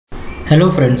Hello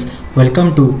friends,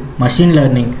 welcome to Machine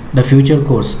Learning, the Future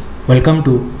course. Welcome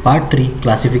to part 3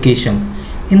 classification.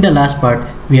 In the last part,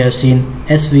 we have seen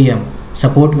SVM,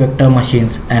 support vector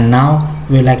machines, and now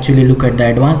we'll actually look at the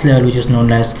advanced level which is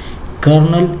known as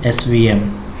Kernel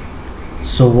SVM.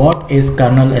 So what is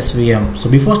Kernel SVM? So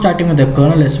before starting with the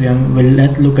Kernel SVM,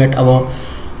 let's look at our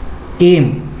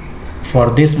aim for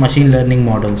this machine learning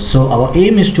model. So our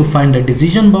aim is to find the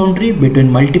decision boundary between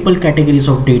multiple categories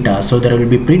of data. So there will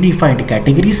be predefined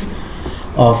categories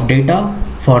of data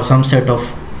for some set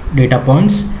of data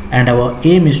points, and our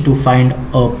aim is to find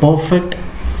a perfect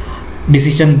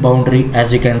decision boundary,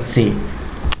 as you can see,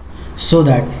 so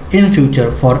that in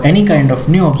future for any kind of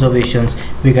new observations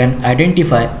we can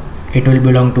identify it will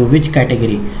belong to which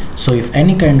category. So if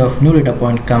any kind of new data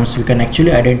point comes, we can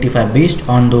actually identify based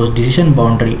on those decision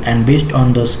boundary and based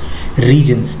on those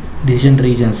decision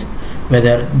regions,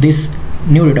 whether this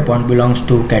new data point belongs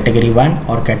to category 1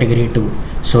 or category 2.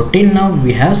 So till now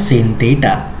we have seen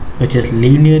data which is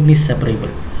linearly separable.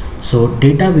 So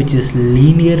data which is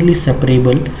linearly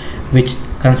separable, which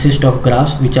consists of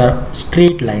graphs which are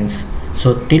straight lines.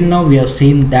 So till now we have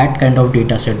seen that kind of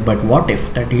data set, but what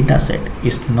if the data set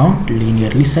is not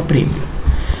linearly separable?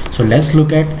 So let's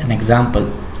look at an example.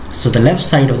 So the left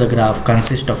side of the graph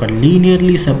consists of a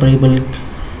linearly separable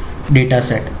data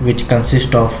set which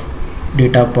consists of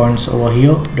data points over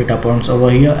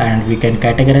here, and we can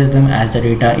categorize them as the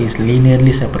data is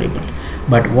linearly separable.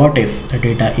 But what if the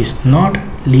data is not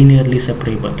linearly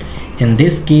separable? In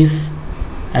this case,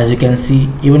 as you can see,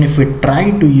 even if we try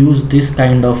to use this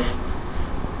kind of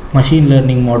machine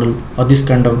learning model or this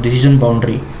kind of decision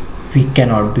boundary, we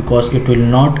cannot, because it will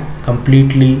not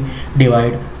completely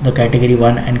divide the category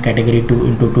 1 and category 2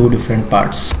 into two different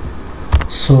parts.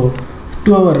 So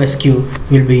to our rescue,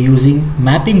 we'll be using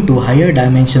mapping to higher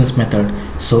dimensions method.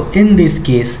 So in this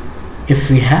case, if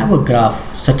we have a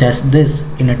graph such as this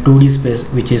in a 2D space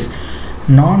which is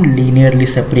non-linearly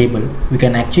separable, we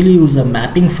can actually use a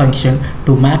mapping function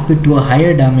to map it to a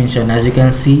higher dimension. As you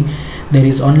can see, there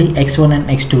is only x1 and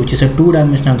x2, which is a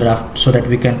two-dimensional graph, so that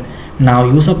we can now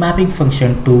use a mapping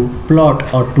function to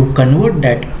plot or to convert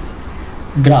that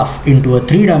graph into a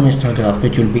three-dimensional graph,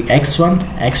 which will be x1,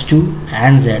 x2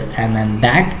 and z, and in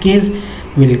that case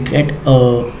we'll get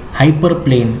a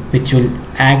hyperplane which will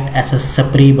act as a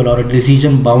separable or a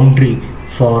decision boundary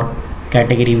for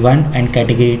category 1 and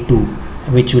category 2,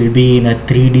 which will be in a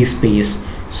 3D space.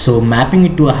 So mapping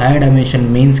it to a higher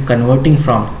dimension means converting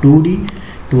from 2D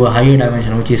to a higher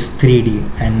dimension, which is 3D.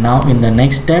 And now in the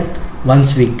next step,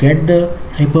 once we get the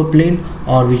hyperplane,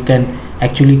 or we can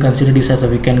actually consider this as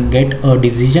we can get a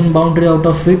decision boundary out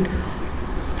of it,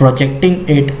 projecting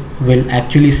it will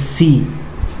actually see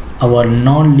our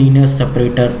non-linear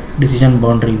separator decision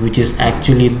boundary, which is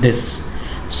actually this.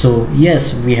 So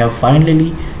yes, we have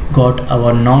finally got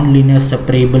our non-linear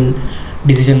separable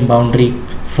decision boundary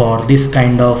for this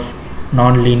kind of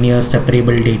non-linear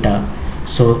separable data.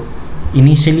 So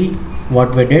initially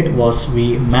what we did was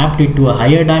we mapped it to a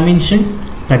higher dimension,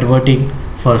 converting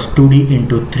first 2D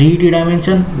into 3D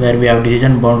dimension where we have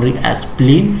decision boundary as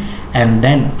plane, and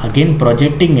then again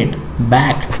projecting it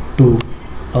back to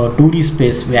a 2D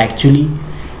space. We actually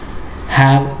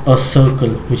have a circle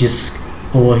which is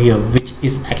over here, which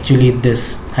is actually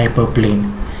this hyperplane.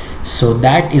 So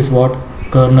that is what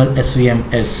Kernel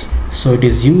SVM is. So it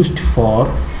is used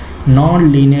for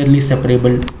non-linearly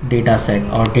separable data set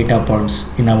or data points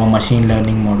in our machine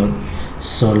learning model.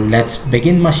 So let's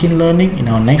begin machine learning in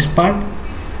our next part.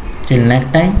 Till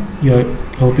next time,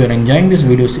 hope you're enjoying this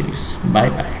video series. Bye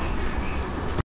bye.